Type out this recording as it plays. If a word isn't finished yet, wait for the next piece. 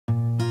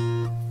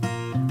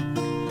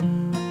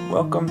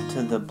Welcome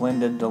to the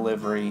Blended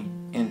Delivery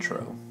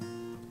intro.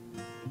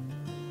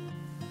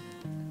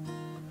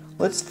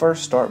 Let's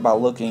first start by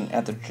looking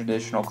at the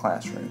traditional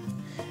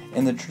classroom.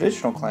 In the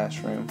traditional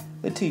classroom,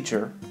 the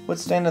teacher would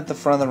stand at the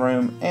front of the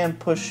room and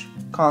push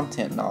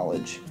content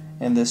knowledge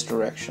in this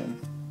direction.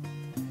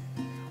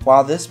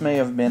 While this may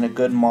have been a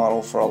good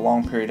model for a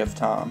long period of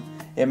time,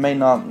 it may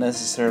not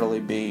necessarily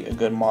be a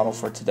good model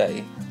for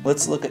today.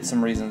 Let's look at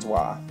some reasons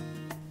why.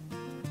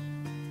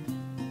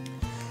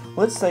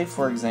 Let's say,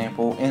 for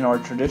example, in our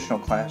traditional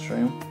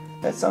classroom,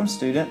 that some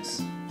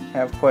students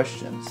have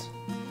questions.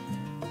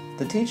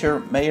 The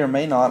teacher may or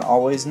may not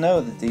always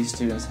know that these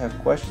students have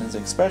questions,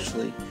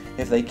 especially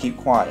if they keep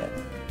quiet,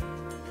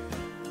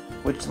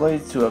 which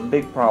leads to a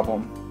big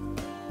problem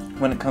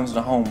when it comes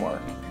to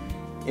homework.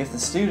 If the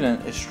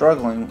student is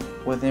struggling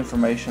with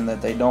information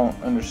that they don't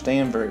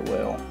understand very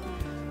well,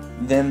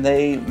 then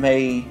they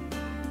may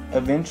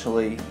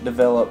eventually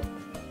develop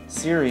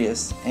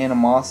serious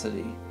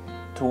animosity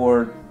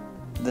toward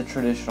the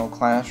traditional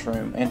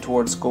classroom and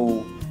toward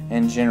school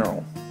in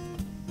general.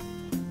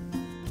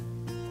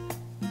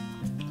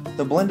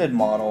 The blended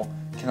model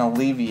can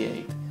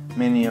alleviate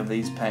many of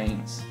these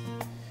pains.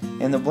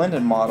 In the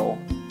blended model,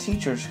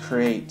 teachers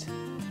create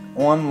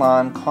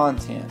online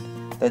content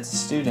that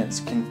students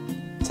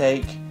can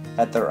take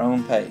at their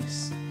own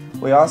pace.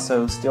 We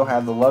also still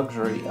have the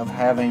luxury of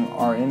having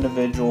our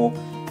individual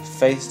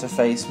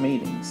face-to-face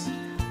meetings.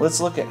 Let's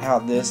look at how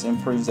this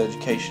improves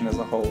education as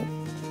a whole.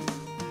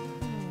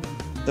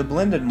 The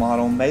blended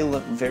model may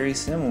look very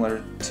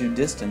similar to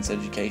distance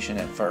education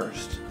at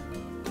first.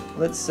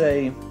 Let's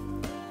say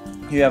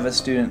you have a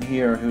student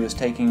here who is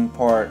taking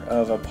part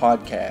of a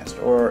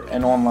podcast or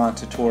an online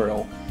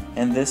tutorial,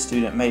 and this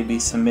student may be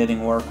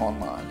submitting work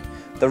online.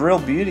 The real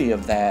beauty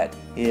of that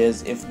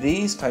is if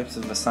these types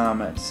of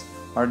assignments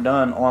are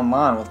done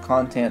online with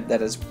content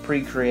that is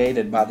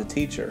pre-created by the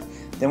teacher,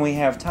 then we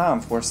have time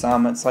for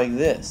assignments like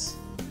this.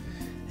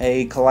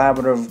 A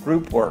collaborative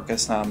group work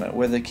assignment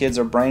where the kids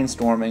are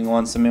brainstorming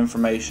on some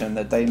information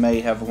that they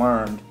may have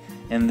learned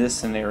in this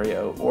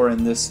scenario or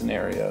in this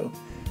scenario.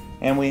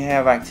 And we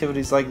have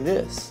activities like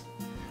this.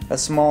 A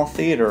small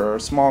theater or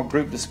a small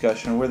group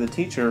discussion where the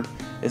teacher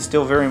is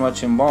still very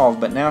much involved,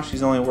 but now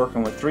she's only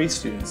working with 3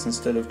 students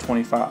instead of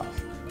 25.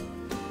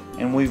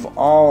 And we've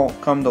all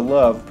come to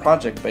love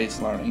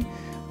project-based learning,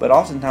 but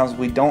oftentimes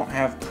we don't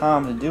have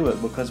time to do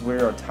it because we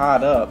are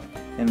tied up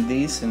in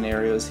these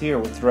scenarios here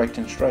with direct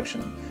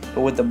instruction.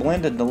 But with the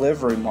blended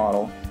delivery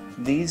model,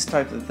 these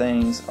types of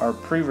things are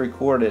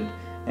pre-recorded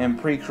and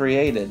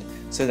pre-created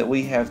so that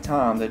we have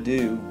time to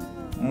do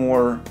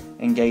more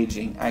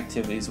engaging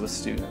activities with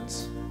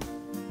students.